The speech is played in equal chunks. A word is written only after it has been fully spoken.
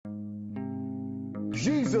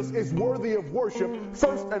Jesus is worthy of worship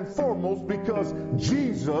first and foremost because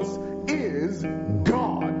Jesus is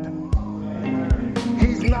God.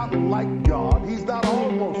 He's not like God. He's not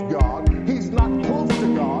almost God. He's not close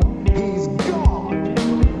to God. He's God,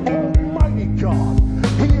 Almighty God.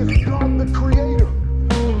 He is God the Creator.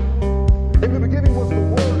 In the beginning was the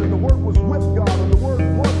Word, and the Word was with God, and the Word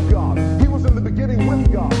was God. He was in the beginning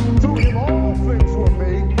with God. Through Him all things were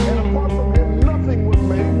made, and apart from Him nothing was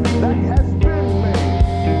made that has been made.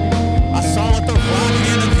 I saw at the right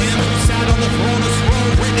hand of Him who sat on the throne a scroll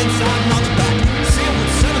written inside and on the back, sealed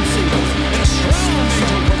with 7 seals, and a strong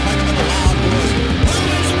angel proclaiming in a loud voice, "Who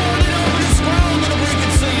is worthy to open the scroll and to break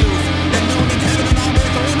its seals?" And no one in heaven and on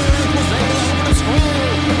earth or under earth was able to open the scroll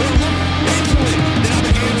or look into it. Then I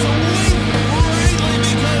began to weep greatly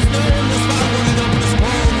because no one was found worthy to open the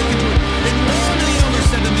scroll and look into it. And one of the elders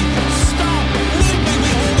said to me, "Stop weeping,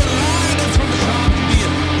 behold, the lion is from the tribe of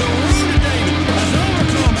Judah, the root of David, has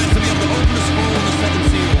overcome as to be able to open the scroll and the 7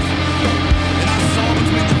 seals." And I saw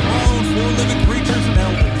between the throne 4 living creatures and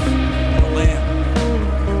elders, and a lamb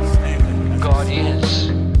standing. God is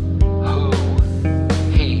who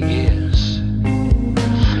He is.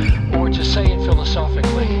 Or to say it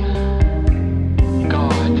philosophically,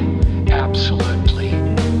 God absolutely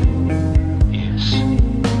is.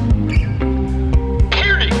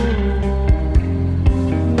 Period.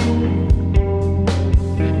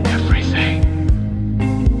 Everything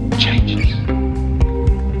changes.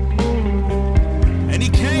 And He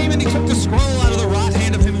came and He took the scroll out of the right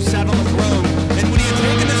hand of Him who sat on the throne. And when He had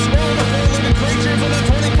taken the scroll, the 4 living creatures and the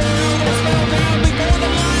 24 elders fell down before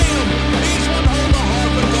the Lamb. Each one held a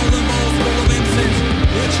harp and golden bowls full of incense,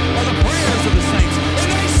 which are the prayers of the saints. And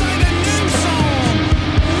they sang a new song.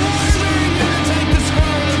 Worthy are you to take the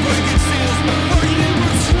scroll and break its seals, for you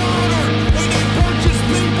were slaughtered, and you purchased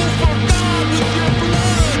people for God with your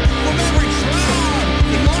blood from every tribe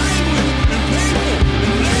and language and people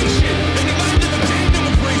and nation, and you gave them the kingdom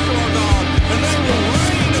of priests to our God, and they will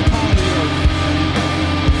reign upon the earth.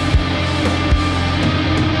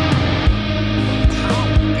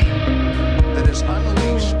 Power that is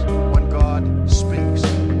unleashed when God speaks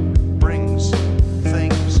brings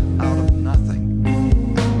things out of nothing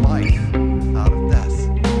and life out of death.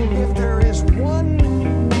 If there is one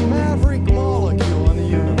maverick molecule in the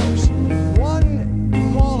universe, one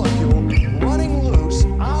molecule running loose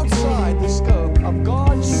outside the scope of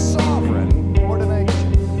God's sovereign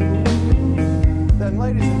ordination, then,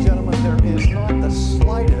 ladies and gentlemen, there is not the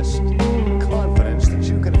slightest confidence that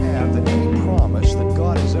you can have that any promise that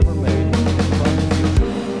God has ever made can come to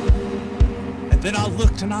future. And then I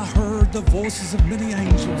looked and I heard the voices of many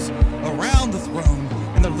angels around the throne,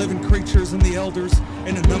 and the living creatures and the elders,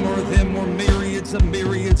 and a number of them were myriads of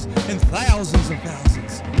myriads and thousands of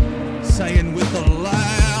thousands, saying with a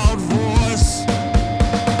loud voice,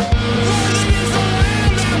 "Worthy is the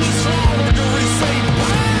Lamb that was slaughtered to receive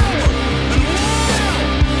power and wealth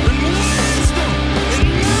and wisdom and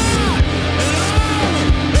might and honor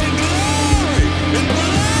and glory and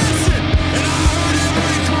blessing." And I heard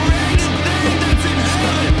every created thing that's in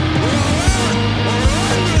heaven or on earth or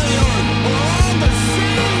under the earth or on the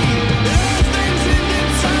sea, and all things in them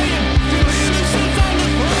saying, "To Him who sits on the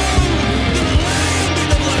throne, to the Lamb be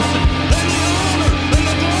the blessing and the honor and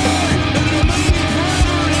the glory and the dominion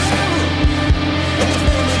forever and ever." And the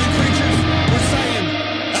 4 living creatures were saying,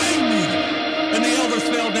 "Amen." And the elders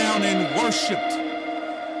fell down and worshipped.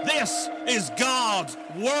 This is God's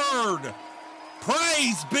word.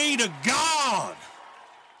 Praise be to God.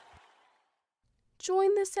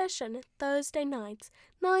 Join the session Thursday nights,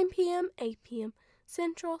 9 p.m., 8 p.m.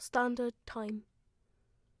 Central Standard Time.